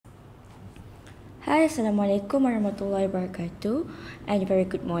Hi, Assalamualaikum warahmatullahi wabarakatuh, and very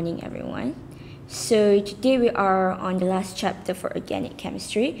good morning everyone. So today we are on the last chapter for organic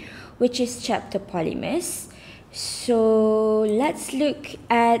chemistry, which is chapter polymers. So let's look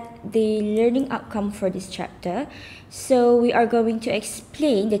at the learning outcome for this chapter. So we are going to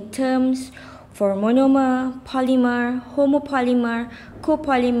explain the terms for monomer, polymer, homopolymer,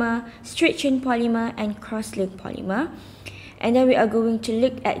 copolymer, straight chain polymer, and cross-linked polymer. And then we are going to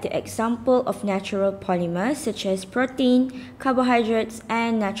look at the example of natural polymers such as protein, carbohydrates,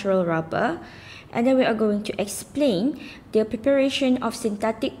 and natural rubber. And then we are going to explain the preparation of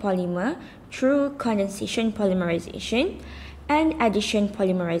synthetic polymer through condensation polymerization and addition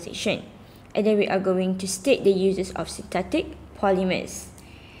polymerization. And then we are going to state the uses of synthetic polymers.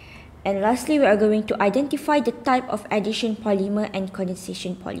 And lastly, we are going to identify the type of addition polymer and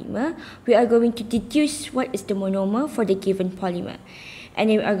condensation polymer. We are going to deduce what is the monomer for the given polymer. And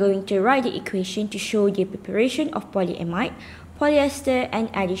then we are going to write the equation to show the preparation of polyamide, polyester,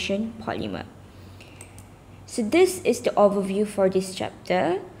 and addition polymer. So this is the overview for this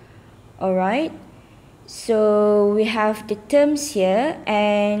chapter. Alright. So we have the terms here,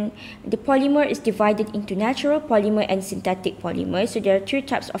 and the polymer is divided into natural polymer and synthetic polymer. So there are three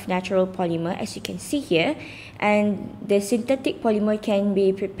types of natural polymer as you can see here, and the synthetic polymer can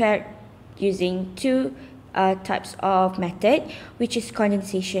be prepared using two types of method, which is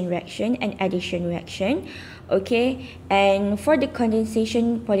condensation reaction and addition reaction. Okay, and for the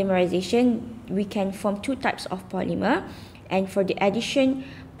condensation polymerization, we can form two types of polymer, and for the addition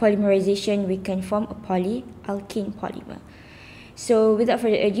polymerization, we can form a polyalkene polymer. So without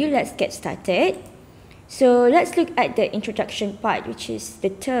further ado, let's get started. So let's look at the introduction part, which is the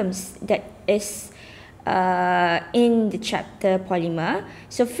terms that is in the chapter polymer.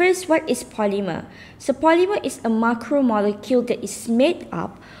 So first, what is polymer? So polymer is a macromolecule that is made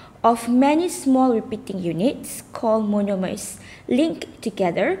up of many small repeating units called monomers linked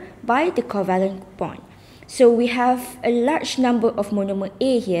together by the covalent bond. So we have a large number of monomer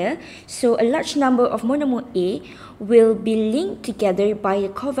A here. So a large number of monomer A will be linked together by a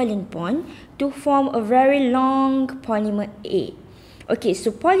covalent bond to form a very long polymer A. Okay,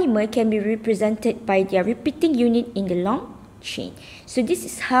 so polymer can be represented by their repeating unit in the long chain. So this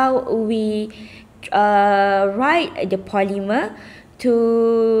is how we write the polymer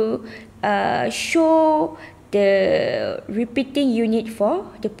to show the repeating unit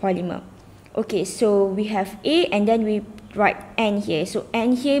for the polymer. Okay, so we have A and then we write N here. So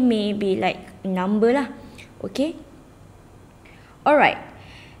N here may be like a number lah. Okay. Alright.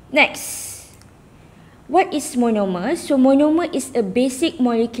 Next. What is monomer? So monomer is a basic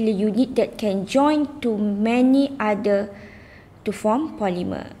molecular unit that can join to many other to form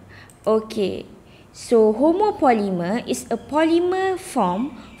polymer. Okay. So homopolymer is a polymer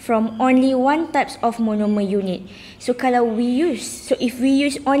formed from only one type of monomer unit. So if we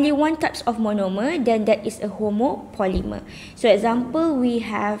use only one type of monomer, then that is a homopolymer. So example, we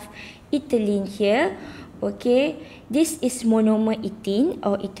have ethylene here. Okay, this is monomer ethene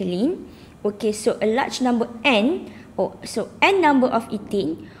or ethylene. Okay, so a large number N, so N number of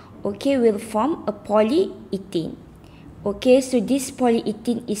ethene, okay, will form a polyethene. Okay, so this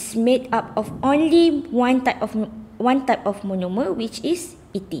polyethene is made up of only one type of monomer, which is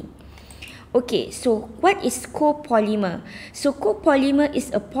ethene. Okay, so what is copolymer? So copolymer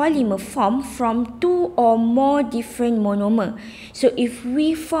is a polymer formed from two or more different monomer. So if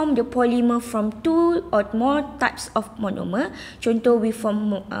we form the polymer from two or more types of monomer, contoh we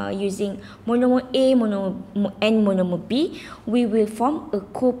form using monomer A, monomer and monomer B, we will form a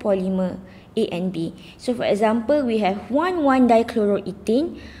copolymer A and B. So for example, we have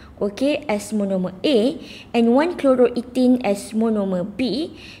 1,1-dichloroethane, okay, as monomer A and 1-chloroethene as monomer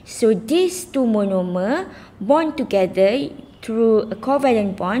B. So these two monomer bond together through a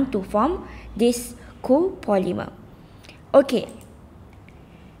covalent bond to form this copolymer. Okay.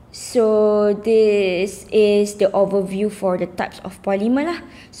 So this is the overview for the types of polymer lah.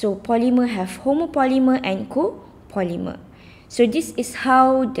 So polymer have homopolymer and copolymer. So this is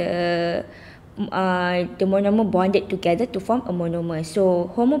how the monomer bonded together to form a monomer.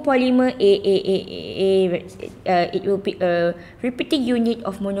 So homopolymer it will be a repeating unit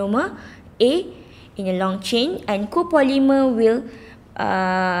of monomer A in a long chain, and copolymer will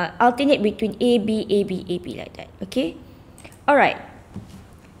alternate between AB, AB, AB like that. Okay. Alright.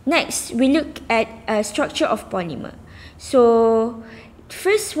 Next, we look at structure of polymer. So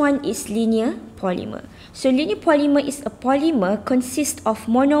first one is linear polymer. So linear polymer is a polymer consists of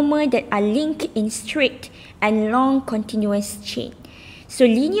monomer that are linked in straight and long continuous chain. So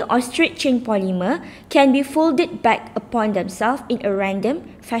linear or straight chain polymer can be folded back upon themselves in a random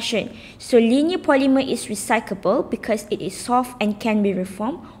fashion. So linear polymer is recyclable because it is soft and can be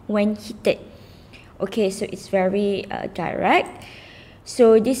reformed when heated. Okay, so it's very direct.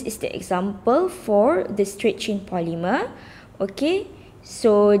 So this is the example for the straight chain polymer. Okay,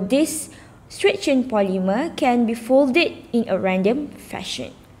 so this straight chain polymer can be folded in a random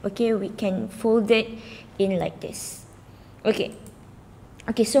fashion. Okay, we can fold it in like this. Okay.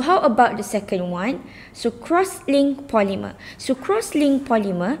 Okay, so how about the second one? So cross-link polymer. So cross-link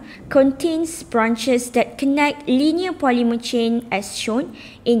polymer contains branches that connect linear polymer chain as shown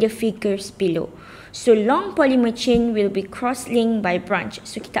in the figures below. So long polymer chain will be cross-linked by branch.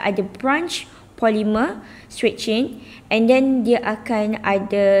 So kita ada branch polymer straight chain, and then dia akan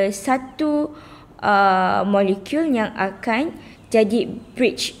ada satu molekul yang akan jadi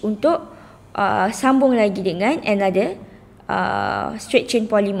bridge untuk sambung lagi dengan another straight chain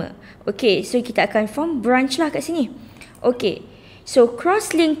polymer. Okay, so kita akan form branch lah kat sini. Okay, so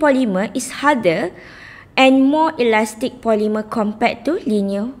cross-link polymer is harder and more elastic polymer compared to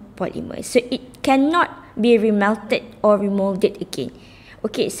linear polymer. So it cannot be remelted or remolded again.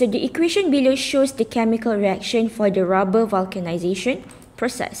 Okay, so the equation below shows the chemical reaction for the rubber vulcanization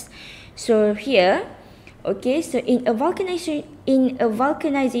process. So here, okay, so in a vulcanization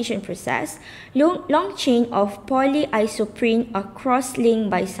process, long chain of polyisoprene are cross-linked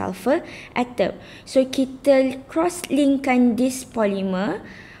by sulfur atom. So kita cross-linkkan this polymer,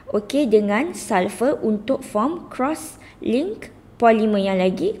 okay, dengan sulfur untuk form cross-link polymer yang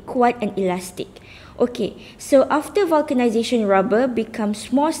lagi kuat and elastic. Okay, so after vulcanization, rubber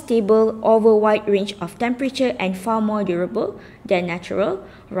becomes more stable over a wide range of temperature and far more durable than natural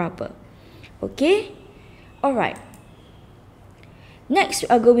rubber. Okay, alright. Next,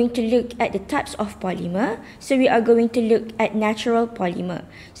 we are going to look at the types of polymer. So we are going to look at natural polymer.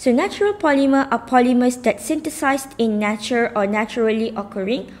 So natural polymer are polymers that synthesized in nature or naturally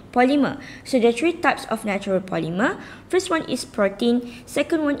occurring polymer. So there are three types of natural polymer. First one is protein,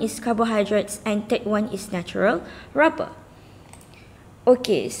 second one is carbohydrates, and third one is natural rubber.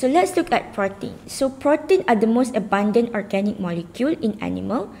 Okay, so let's look at protein. So protein are the most abundant organic molecule in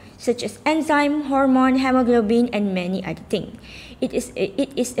animal, such as enzyme, hormone, hemoglobin, and many other things. It is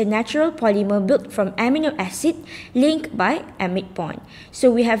a natural polymer built from amino acid linked by amide bond. So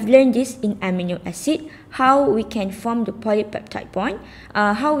we have learned this in amino acid, how we can form the polypeptide bond,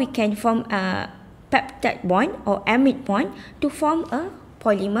 how we can form a peptide bond or amide bond to form a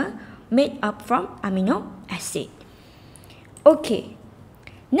polymer made up from amino acid. Okay.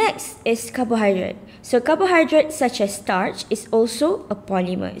 Next is carbohydrate. So carbohydrate such as starch is also a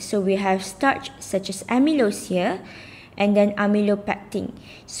polymer. So we have starch such as amylose here and then amylopectin.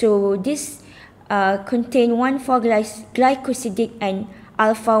 So this contain 1,4-glycosidic and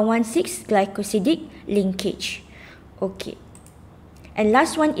alpha-1,6-glycosidic linkage. Okay. And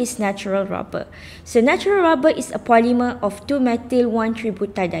last one is natural rubber. So natural rubber is a polymer of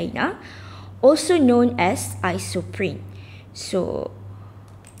 2-methyl-1-tributadiene, also known as isoprene. So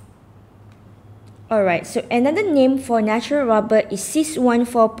alright, so another name for natural rubber is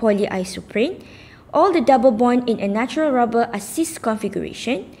cis-1,4-polyisoprene. All the double bond in a natural rubber are cis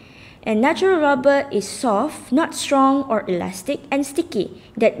configuration. And natural rubber is soft, not strong or elastic, and sticky.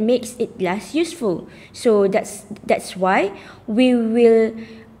 That makes it less useful. So that's why we will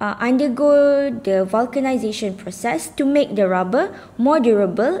undergo the vulcanization process to make the rubber more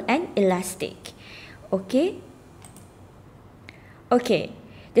durable and elastic. Okay? Okay.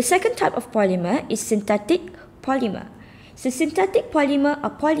 The second type of polymer is synthetic polymer. So synthetic polymer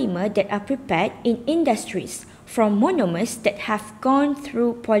are polymer that are prepared in industries from monomers that have gone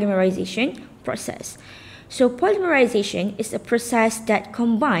through polymerization process. So polymerization is a process that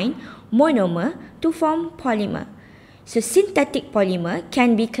combines monomer to form polymer. So synthetic polymer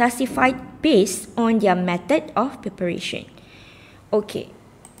can be classified based on their method of preparation. Okay.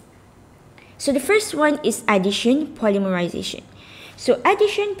 So the first one is addition polymerization. So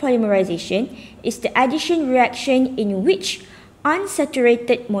addition polymerization is the addition reaction in which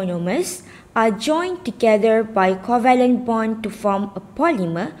unsaturated monomers are joined together by covalent bond to form a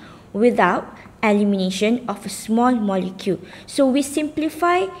polymer without elimination of a small molecule. So we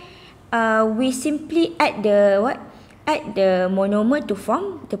simplify, we simply add the monomer to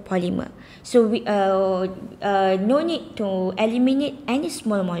form the polymer. So we no need to eliminate any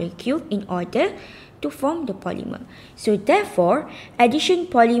small molecule in order to form the polymer. So therefore, addition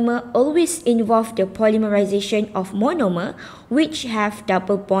polymer always involve the polymerization of monomer which have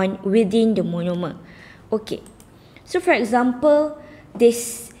double bond within the monomer. Okay. So for example,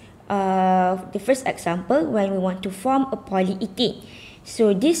 this the first example when we want to form a polyethene.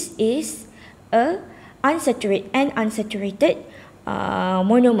 So this is a unsaturated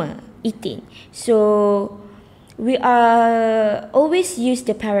monomer, ethene. So we always use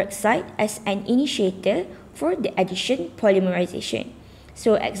the peroxide as an initiator for the addition polymerization.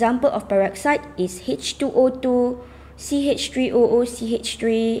 So example of peroxide is H2O2, CH3OO,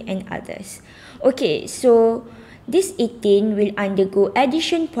 CH3 and others. Okay, so this ethene will undergo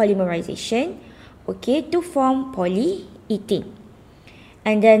addition polymerization, okay, to form polyethene.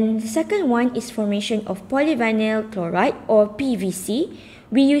 And then the second one is formation of polyvinyl chloride or PVC.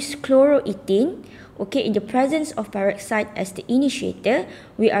 We use chloroethene, okay, in the presence of peroxide as the initiator,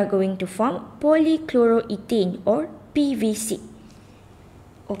 we are going to form polychloroethene or PVC.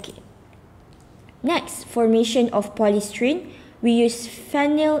 Okay. Next, formation of polystyrene, we use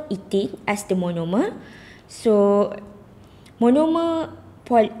phenylethene as the monomer. So monomer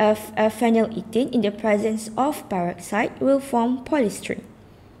phenylethene in the presence of peroxide will form polystyrene.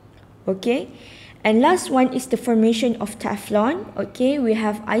 Okay, and last one is the formation of Teflon. Okay, we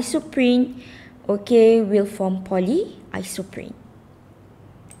have isoprene, okay, will form polyisoprene.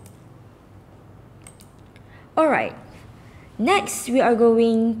 Alright, next we are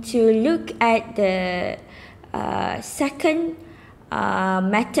going to look at the second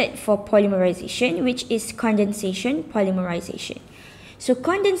method for polymerization, which is condensation polymerization. So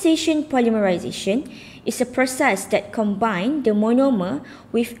condensation polymerization is a process that combines the monomer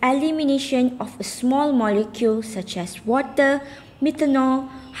with elimination of a small molecule such as water, methanol,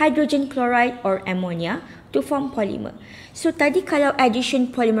 hydrogen chloride or ammonia to form polymer. So tadi kalau addition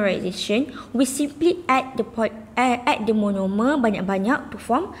polymerization, we simply add the monomer banyak-banyak to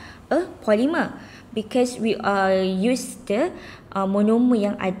form a polymer because we use the monomer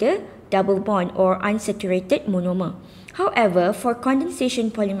yang ada double bond or unsaturated monomer. However, for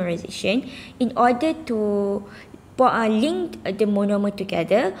condensation polymerization, in order to link the monomer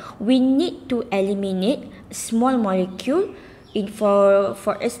together, we need to eliminate a small molecule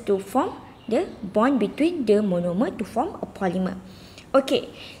for us to form the bond between the monomer to form a polymer. Okay,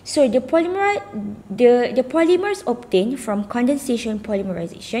 so the polymers obtained from condensation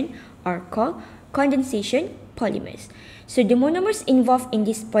polymerization are called condensation polymers. So the monomers involved in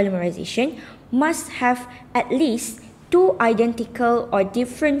this polymerization must have at least two identical or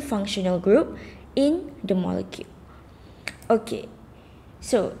different functional group in the molecule. Okay,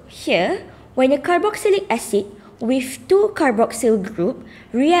 so here, when a carboxylic acid with two carboxyl group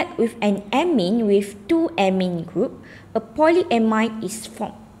react with an amine with two amine group, a polyamide is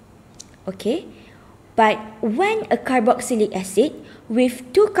formed. Okay, but when a carboxylic acid with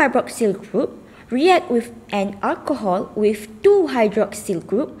two carboxyl group react with an alcohol with two hydroxyl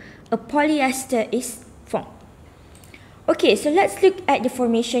group, a polyester is formed. Okay, so let's look at the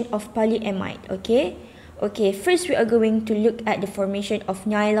formation of polyamide. Okay, first we are going to look at the formation of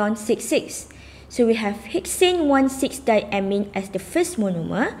nylon 6,6. So we have hexane 1,6-diamine as the first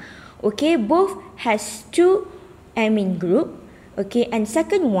monomer. Okay, both has two amine group. Okay, and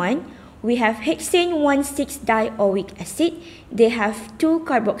second one, we have hexane 1,6-dioic acid. They have two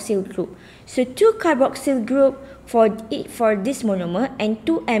carboxyl group. So two carboxyl group for this monomer and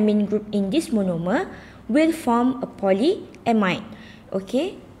two amine group in this monomer will form a polyamide.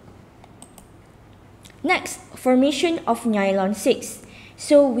 Okay. Next, formation of nylon 6.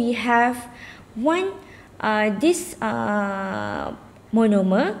 So we have this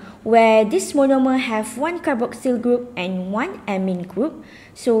monomer where this monomer have one carboxyl group and one amine group.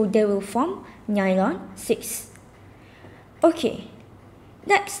 So they will form nylon 6. Okay.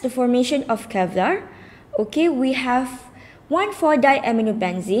 Next, the formation of Kevlar. Okay, we have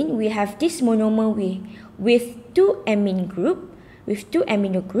 1,4-diaminobenzene. We have this monomer with two amino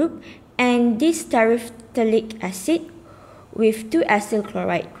group, and this terephthalic acid with two acyl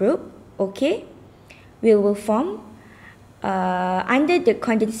chloride group. Okay, we will form under the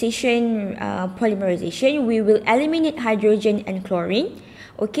condensation polymerization. We will eliminate hydrogen and chlorine.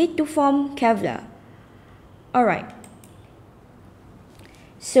 Okay, to form Kevlar. All right.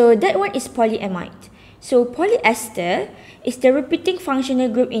 So that one is polyamide. So polyester is the repeating functional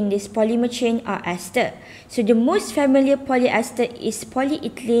group in this polymer chain are ester. So the most familiar polyester is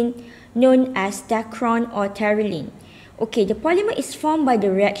polyethylene known as dacron or terylene. Okay, the polymer is formed by the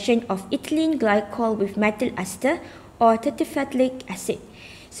reaction of ethylene glycol with methyl ester or tetraphthalic acid.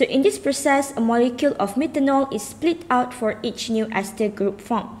 So in this process, a molecule of methanol is split out for each new ester group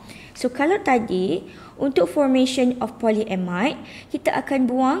formed. So kalau tadi, untuk formation of polyamide, kita akan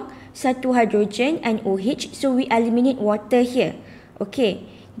buang satu hydrogen and OH, so we eliminate water here. Okay,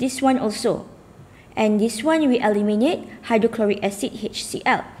 this one also. And this one we eliminate hydrochloric acid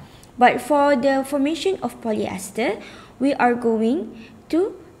HCl. But for the formation of polyester, we are going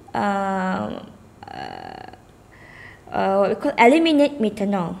to what we call eliminate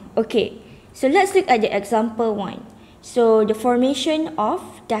methanol. Okay, so let's look at the example 1. So the formation of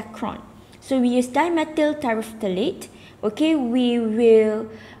dacron. So we use dimethyl terephthalate. Okay, we will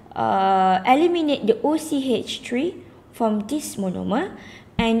eliminate the OCH3 from this monomer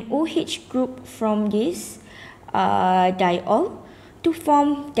and OH group from this diol to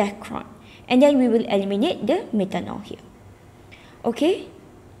form dacron, and then we will eliminate the methanol here. Okay,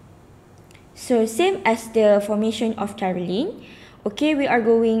 so same as the formation of tyrolene. Okay, we are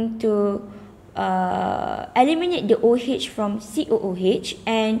going to eliminate the OH from COOH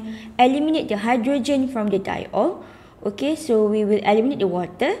and eliminate the hydrogen from the diol. Okay, so we will eliminate the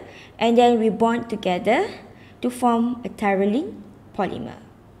water and then we bond together to form a tyrolene polymer.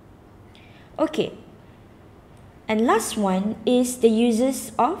 Okay, and last one is the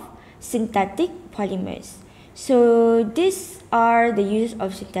uses of synthetic polymers. So these are the uses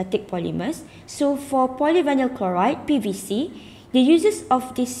of synthetic polymers. So for polyvinyl chloride, PVC, the uses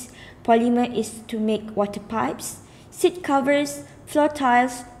of this polymer is to make water pipes, seat covers, floor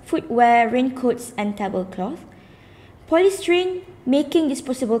tiles, footwear, raincoats and tablecloth. Polystyrene, making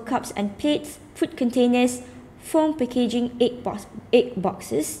disposable cups and plates, food containers, foam packaging, egg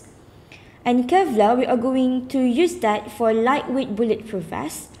boxes. And Kevlar, we are going to use that for lightweight bulletproof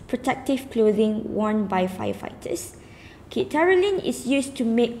vests, protective clothing worn by firefighters. Okay, tyrolene is used to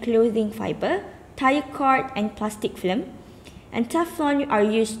make clothing fiber, tire cord and plastic film. And Teflon are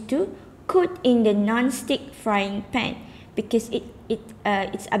used to coat in the non-stick frying pan because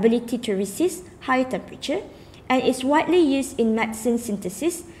its ability to resist high temperature, and is widely used in medicine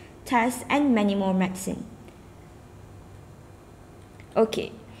synthesis, tests and many more medicine.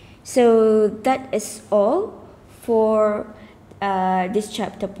 Okay, so that is all for this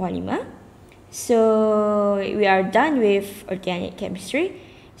chapter polymer. So we are done with organic chemistry.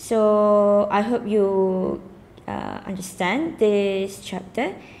 So I hope you understand this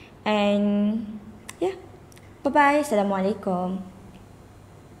chapter, and yeah, bye bye. Assalamualaikum.